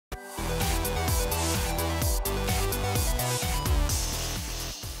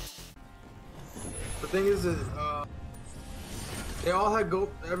thing is that they all had gold.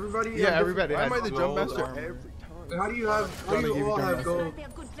 Everybody. Yeah, everybody. Why had am I the jump gold master armor. every time? How do you have? How do you all have gold?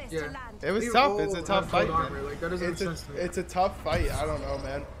 Yeah. It was You tough. all It's a tough have fight, gold man. armor. Like, that doesn't make sense to me. It's a tough fight. I don't know,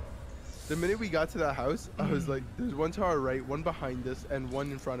 man. The minute we got to that house, I was like, there's one to our right, one behind us, and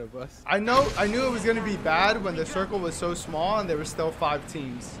one in front of us. I knew it was gonna be bad when the circle was so small and there were still 5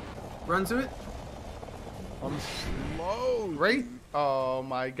 teams. Run to it. I'm slow. Right? Oh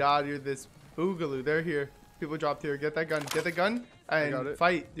my God, you're this boogaloo. They're here. People dropped here. Get that gun. Get the gun and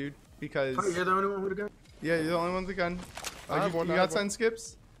fight, dude. Because Oh, you're the only one with a gun. yeah, you're the only one with the gun. I have one, You I got have one. sun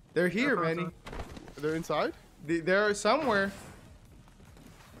skips? They're here, Manny. They're inside? They're somewhere.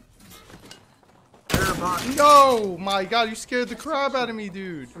 They're a bot. No, my God, you scared the crap out of me,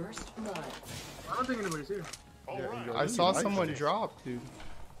 dude. I don't think anybody's here. I saw someone drop, dude.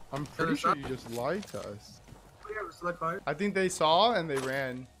 I'm pretty sure you just lied to us. We have a select fire. I think they saw and they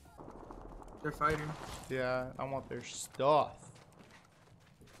ran. They're fighting. Yeah, I want their stuff.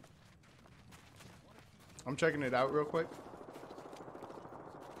 I'm checking it out real quick.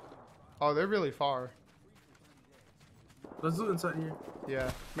 Oh, they're really far. Let's loot inside here. Yeah.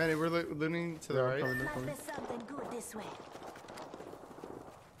 Manny, we're looting to the right.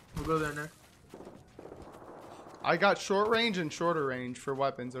 We'll go there next. I got short range and shorter range for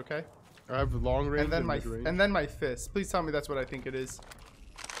weapons, okay? I have long range And then my mid-range. fist. Please tell me that's what I think it is.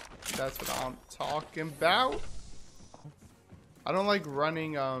 That's what I'm talking about. I don't like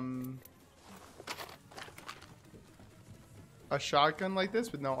running a shotgun like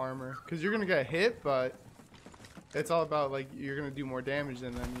this with no armor, because you're gonna get hit, but it's all about like you're gonna do more damage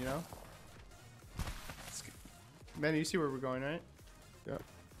than them, you know. Man, you see where we're going, right? Yeah.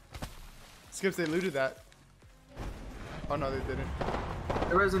 Skips, they looted that. Oh no, they didn't.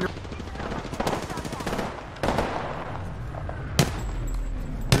 There is a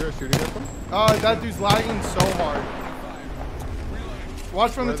You're shooting at them? Oh, that dude's lagging so hard.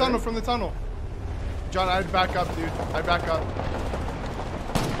 Watch from the tunnel, from the tunnel. John, I'd back up, dude. I'd back up.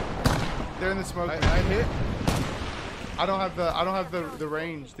 They're in the smoke. I hit. I don't have the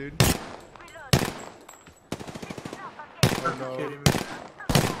range, dude. Oh no. kidding me.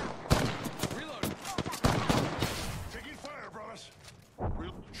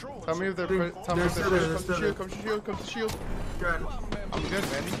 Tell me if they're They're come to still there, they're shield, still there. come to shield, come to shield. Good. I'm good,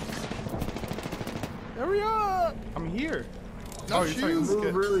 Manny. Hurry up! I'm here. Not Oh, you're talking shield. Move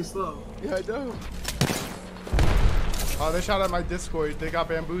skip. really slow. Yeah, I know. Oh, they shot at my Discord. They got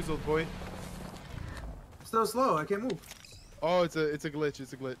bamboozled, boy. Still slow. I can't move. Oh, it's a glitch.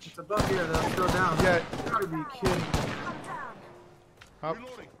 It's a glitch. It's a bug here that's still down. Yeah. You gotta be kidding. Up.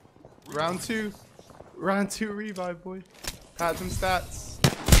 Round 2. Round 2 revive, boy. Had some stats.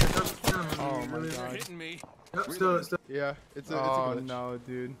 Oh my God. Yep, still. Yeah, it's a Oh glitch. no,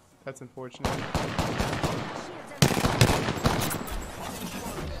 dude. That's unfortunate.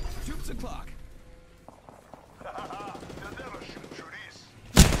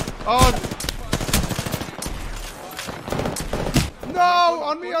 Oh! No!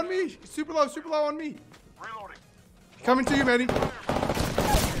 On me! Super low on me! Coming to you, Manny.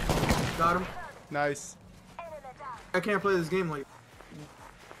 Got him. Nice. I can't play this game like.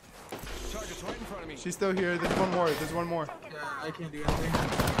 She's still here. There's one more. There's one more. Yeah, I can't do anything.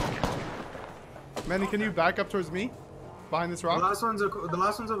 Manny, can you back up towards me? Behind this The rock? last one's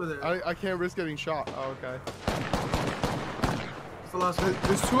over there. I can't risk getting shot. Oh, okay. It's the last one.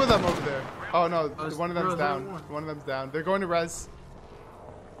 There's 2 of them over there. Oh no, there's- one of them's no, there's down. only one. One of them's down. They're going to res.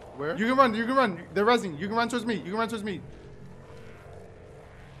 Where? You can run. You can run. They're resing. You can run towards me. You can run towards me.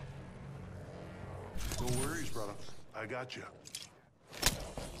 No worries, brother. I got you.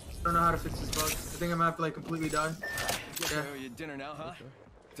 I don't know how to fix this bug. I think I'm gonna have to like completely die. Yeah. Your dinner now, huh?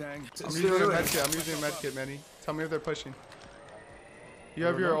 Dang. I'm Still using a doing it. medkit. I'm using a medkit, Manny. Tell me if they're pushing. You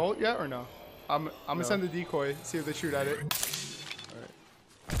have your ult yet or no? I'm gonna send the decoy. See if they shoot at it.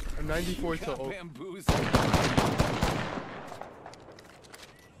 Alright. I'm 94 to ult. Bamboozled.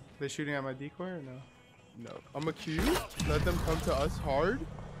 They shooting at my decoy or no? No. I'm a Q. Let them come to us hard.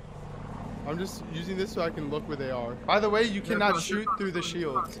 I'm just using this so I can look where they are. By the way, you cannot cross, shoot through the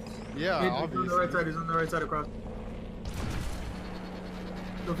shields. Yeah, He's on the obviously. right side. He's on the right side across.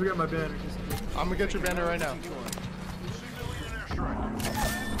 Don't forget my banner. I'm gonna get your banner right now.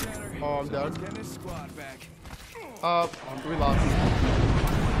 Oh, I'm down. Getting his squad back. We lost.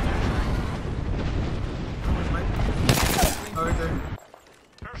 Oh, right there.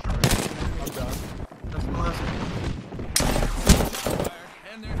 I'm down. That's the last one. Fire,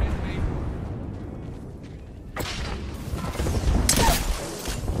 and they're hitting me.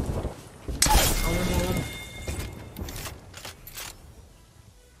 Oh, one more.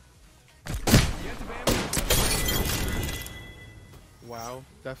 Get the bam.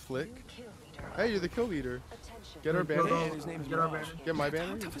 That flick. Hey, you're the kill leader. Get our Kill banner. all- His name's Get our Mirage. banner. Get my How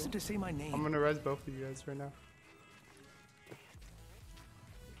banner. tough is it to say my name? I'm gonna res both of you guys right now.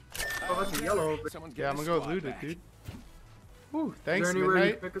 Oh, that's a yellow over. Someone's Yeah, I'm getting gonna his go loot squad it, back. dude. Woo, Is thanks, there anywhere you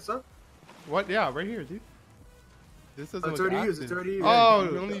Midnight. can pick us up? What? Yeah, right here, dude. This Oh, doesn't it's look already used. active. It's already used. Oh, you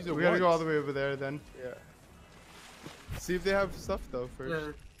can only use it we gotta go all once. the way over there then. Yeah. See if they have stuff though first.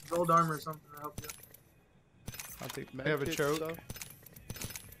 Yeah, gold armor or something to help you. I'll take. They have a Medkit choke. stuff.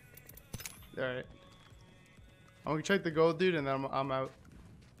 All right. I'm gonna check the gold, dude, and then I'm out.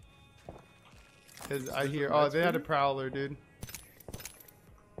 Cause I There's hear. a Oh, med they had a speeder? prowler, dude.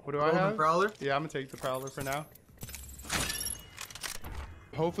 What do I Golden have? prowler. Yeah, I'm gonna take the prowler for now.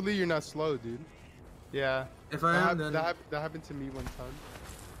 Hopefully you're not slow, dude. Yeah. If I am, then that happened to me one time.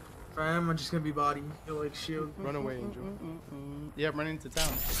 if I am, I'm just gonna be body. You'll like shield. Run away, Angel. Yeah, I'm running into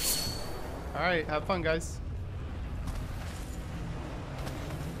town. All right, have fun, guys.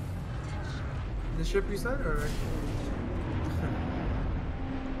 The ship you said, or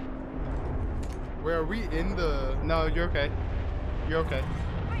Where are we in the? No, you're okay. You're okay.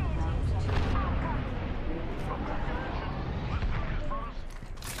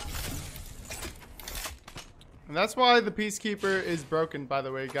 And that's why the Peacekeeper is broken, by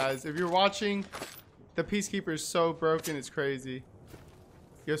the way, guys. If you're watching, the Peacekeeper is so broken, it's crazy.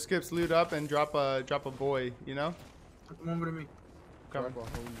 Yo, Skips, loot up and drop a boy, you know? come over to me. Come on. Drop a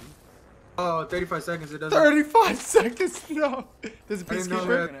homie. Oh, 35 seconds. It doesn't. 35 seconds, no. There's a I didn't know Peacekeeper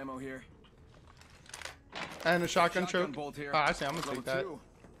that. Shotgun ammo here. and a shotgun Shotgun choke. bolt here. Oh, actually, I'm gonna Level take that. 2.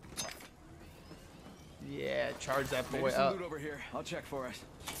 Yeah, charge that Maybe boy some up. loot over here. I'll check for us.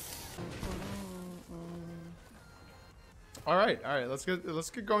 All right, let's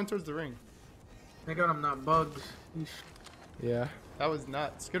get going towards the ring. Thank God I'm not bugged. Yeesh. Yeah. That was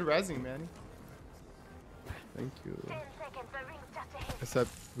nuts. Good rezzing, man. Thank you. Except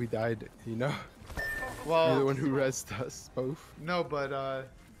we died, you know. You're the Well, one who rezzed us both. no, but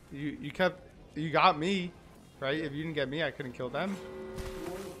you got me, right? If you didn't get me, I couldn't kill them.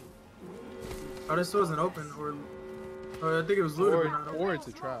 Oh, this wasn't open, or I think it was looted, but not open. Or it's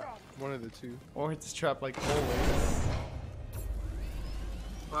a trap. One of the two. Or it's a trap like always.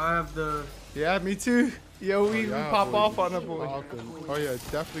 I have the. Yeah, me too. Yo, we yeah, pop boy. off on a boy. Falcon. Oh yeah,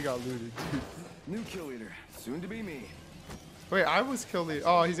 definitely got looted, dude. New kill leader. Soon to be me. Wait, I was kill leader.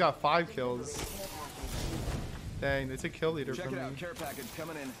 Oh, he's got 5 kills. Dang, they took kill leader Check from it out. me. Care package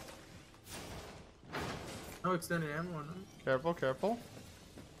coming in. No extended ammo on them. Careful, careful.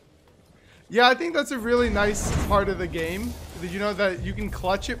 Yeah, I think that's a really nice part of the game. Did you know that you can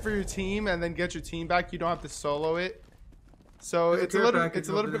clutch it for your team and then get your team back? You don't have to solo it. So There's a it's a care little, package it's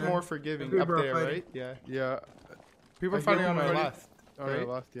a little over bit there. more forgiving People up are there, fighting. right? Yeah. Yeah. People are I fighting hear on our them fighting. left. Oh right? yeah,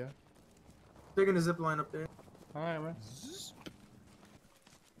 left, yeah. Taking the zip line up there. All right, man.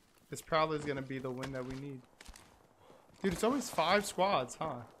 This probably is gonna be the win that we need. Dude, it's always 5 squads,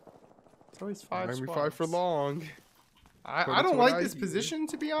 huh? It's always 5 Miami squads. fight for long. I According don't to what like I this hear. position,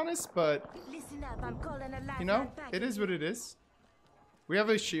 to be honest, but Listen up, I'm calling a you know, it is what it is. We have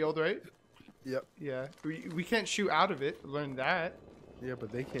a shield, right? Yep. Yeah. We can't shoot out of it. Learn that. Yeah,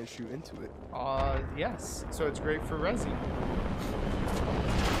 but they can't shoot into it. Yes. So it's great for Resi.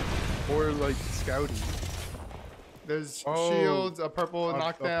 Or like scouting. There's Oh, shields, a purple A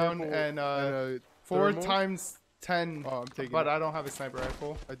knockdown, purple and a 4 thermal? times 10. Oh, I'm taking But it. I don't have a sniper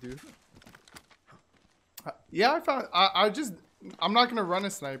rifle. I do. Yeah, I'm not gonna run a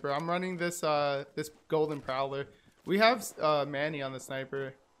sniper. I'm running this this golden prowler. We have Manny on the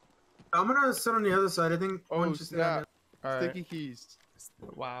sniper. I'm gonna sit on the other side. I think. Oh, one just got snap. All right. Sticky keys.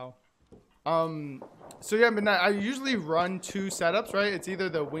 Wow. So yeah, Midnight, I usually run 2 setups, right? It's either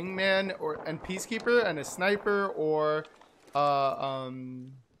the wingman and peacekeeper and a sniper or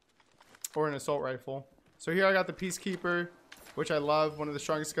an assault rifle. So here I got the peacekeeper, which I love, one of the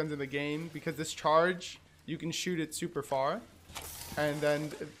strongest guns in the game, because this charge, you can shoot it super far. And then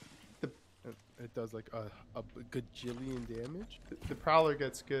It does like a gajillion damage. the prowler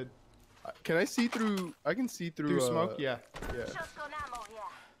gets good. Can I see through? I can see through, Through smoke? Yeah. Yeah.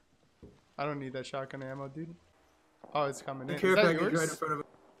 I don't need that shotgun ammo, dude. Oh, it's coming The in. care Is that package right in yours? front of it.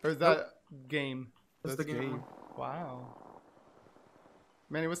 Or is that game? That's the That's game. game. Wow.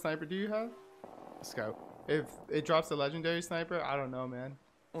 Manny, what sniper do you have? Scout. If it drops a legendary sniper, I don't know, man.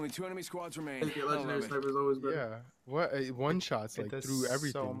 Only 2 enemy squads I remain. think the I love legendary it. sniper is always better. Yeah. What? One shots It like does through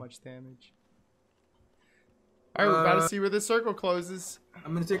everything. so much damage. All right, we're about to see where this circle closes.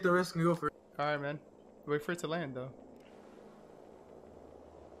 I'm gonna take the risk and go for it. All right, man. Wait for it to land, though.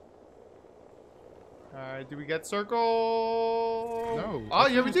 Alright, do we get circle? No. Oh,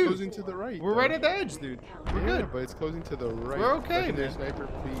 yeah, we it's do. closing to the right. We're though. right at the edge, dude. We're Yeah, good. but it's closing to the right. We're okay, Legendary man. sniper,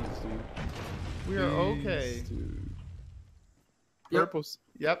 please, dude. We are Please, okay. Dude. Yep. Purple.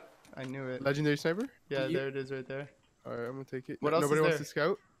 Yep, I knew it. Legendary sniper? Yeah, Yep. there it is right there. Alright, I'm gonna take it. What else Nobody is wants there? to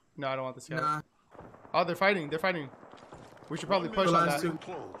scout? No, I don't want the scout. Nah. Oh, they're fighting. They're fighting. We should probably push The on last that. two.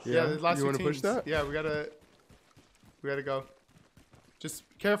 Close. Yeah, the last you two wanna teams. push that? Yeah, we gotta go. Just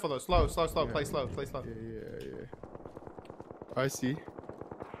careful though. Slow. Yeah. Play slow. Yeah. I see.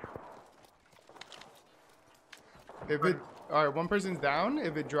 If it, all right, one person's down.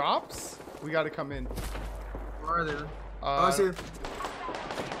 If it drops, we gotta come in. Where are they then? Oh, I see it.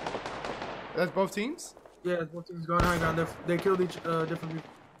 That's both teams. Yeah, both teams going high ground. They killed each different people.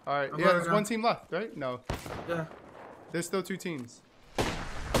 All right. I'm Yeah, going there's down. one team left, right? No, Yeah. there's still two teams. I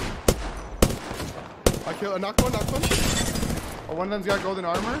kill a knock one. Oh, one of them's got golden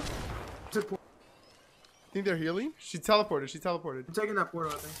armor. Took point. Think they're healing? She teleported. I'm taking that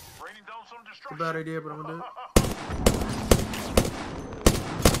portal, I think. Raining down some It's a destruction. bad idea, but I'm gonna do it.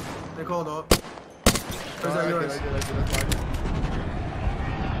 They called up. Or is that yours? I did. That's mine.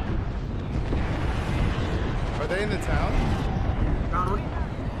 Are they in the town? Down one.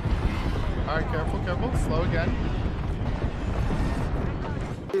 All right, careful. Slow again.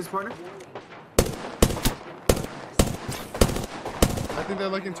 His partner. I think they're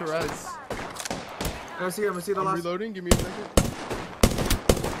looking to res. I see him. I see the I'm last. reloading. Give me a second.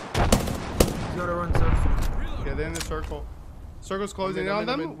 You gotta run, sir. Yeah, they're in the circle. Circle's closing in I'm on in,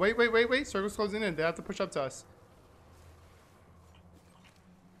 them. I'm in. Wait. Circle's closing in. They have to push up to us.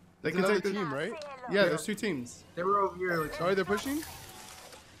 They It's can another take the. team, right? Yeah, there's two teams. They were over here. Like, Alright, they're pushing.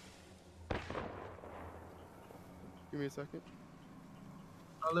 Give me a second.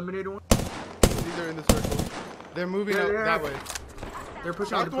 eliminated one. I think they're in the circle. They're moving Yeah, out yeah. that way. They're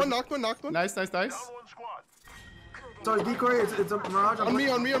pushing. Knocked one. Nice. Down one squad. Sorry, decoy. It's a Mirage. On me.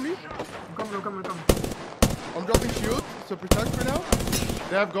 I'm coming. I'm dropping shield, so protect for now.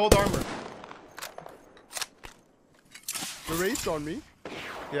 They have gold armor. The race on me.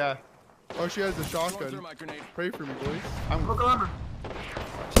 Yeah. Oh, she has a Throwing shotgun. thermite grenade. Pray for me, boys. Look, armor.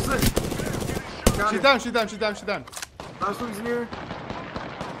 She's lit. Got She's it. down. She's down. Last one's near.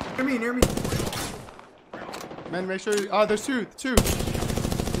 Near me. Man, make sure. Oh, there's two.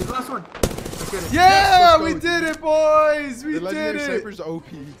 He's the last one. Let's get it. Yeah, let's we go, did it, boys. We The did legendary it. sniper's OP.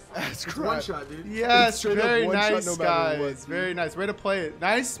 That's It's crap. one shot, dude. Yes, straight up very one shot nice, no matter what, guys. dude. Very nice. Way to play it.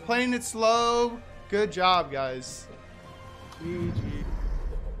 Nice playing it slow. Good job, guys. GG.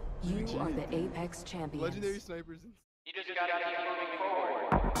 You are the Apex champions. Legendary snipers. You just gotta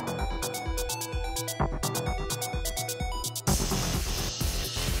keep moving forward.